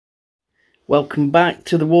Welcome back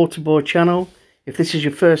to the Waterboy channel. If this is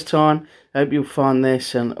your first time, I hope you'll find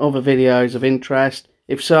this and other videos of interest.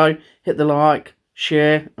 If so, hit the like,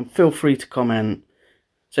 share and feel free to comment.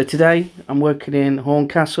 So today I'm working in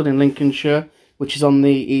Horncastle in Lincolnshire, which is on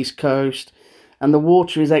the east coast, and the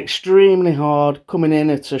water is extremely hard, coming in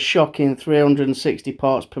at a shocking 360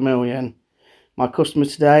 parts per million. My customer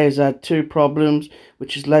today has had two problems,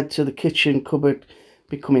 which has led to the kitchen cupboard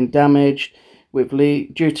becoming damaged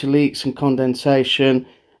due to leaks and condensation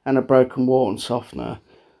and a broken water softener.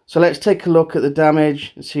 So let's take a look at the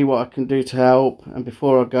damage and see what I can do to help, and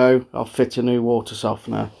before I go I'll fit a new water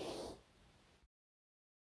softener.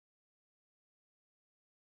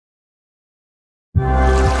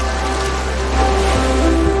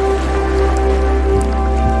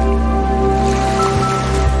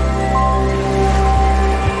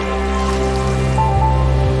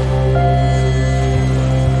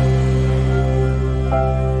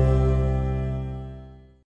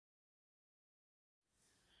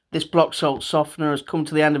 This block salt softener has come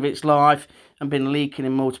to the end of its life and been leaking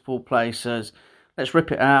in multiple places. Let's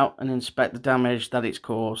rip it out and inspect the damage that it's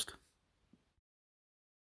caused.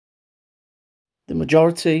 The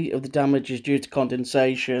majority of the damage is due to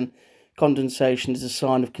condensation. Condensation is a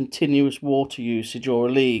sign of continuous water usage or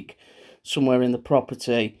a leak somewhere in the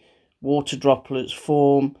property. Water droplets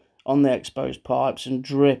form on the exposed pipes and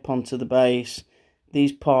drip onto the base.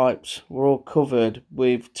 These pipes were all covered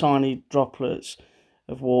with tiny droplets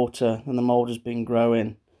of water and the mould has been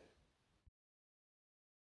growing.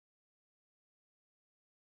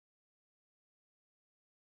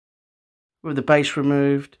 With the base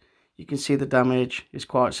removed, you can see the damage is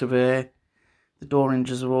quite severe. The door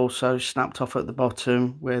hinges are also snapped off at the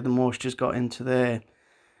bottom where the moisture's got into there.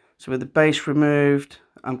 So with the base removed,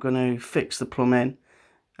 I'm going to fix the plumbing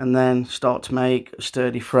and then start to make a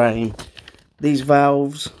sturdy frame. These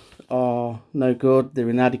valves are no good, they're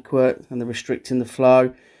inadequate and they're restricting the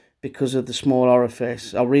flow because of the small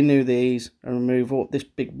orifice. I'll renew these and remove all this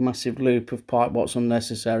big massive loop of pipe, what's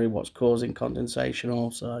unnecessary, what's causing condensation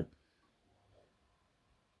also.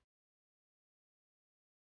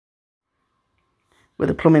 With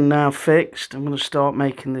the plumbing now fixed, I'm going to start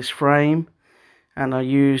making this frame, and I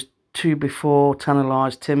used 2x4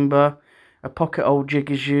 tannalised timber. A pocket hole jig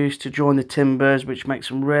is used to join the timbers, which makes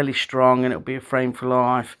them really strong and it'll be a frame for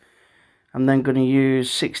life. I'm then going to use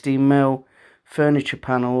 16mm furniture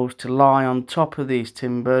panels to lie on top of these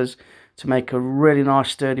timbers to make a really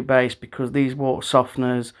nice sturdy base, because these water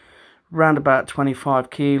softeners around about 25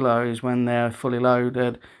 kilos when they're fully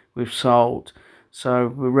loaded with salt, so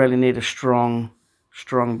we really need a strong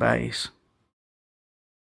base.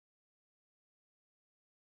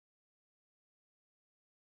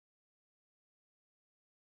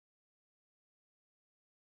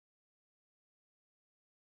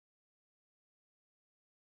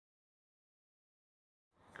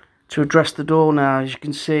 To address the door now, as you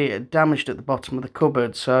can see, it damaged at the bottom of the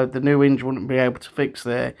cupboard, so the new hinge wouldn't be able to fix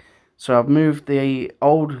there. So I've moved the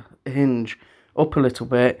old hinge up a little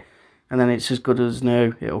bit and then it's as good as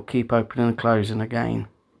new. It'll keep opening and closing again.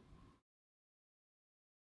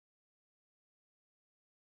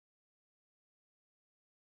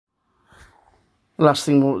 The last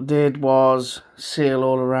thing what I did was seal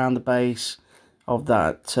all around the base of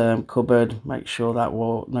that cupboard, make sure that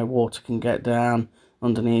no water can get down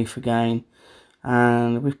underneath again.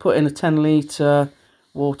 And we've put in a 10 litre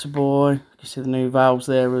Waterboy. You can see the new valves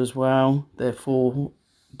there as well. They're full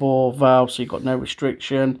bore valves, so you've got no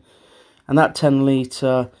restriction. And that 10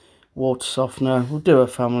 litre water softener will do a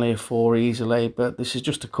family of 4 easily, but this is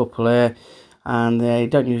just a couple here and they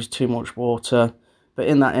don't use too much water. But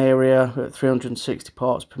in that area at 360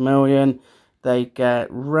 parts per million, they get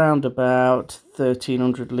round about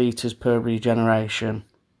 1300 litres per regeneration.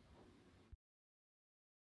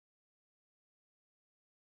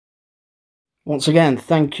 Once again,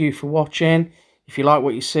 thank you for watching. If you like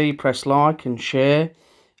what you see, press like and share.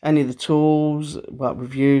 Any of the tools that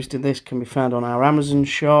we've used in this can be found on our Amazon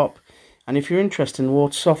shop. And if you're interested in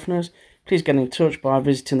water softeners, please get in touch by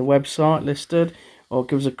visiting the website listed or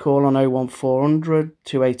give us a call on 01400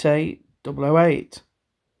 288 008.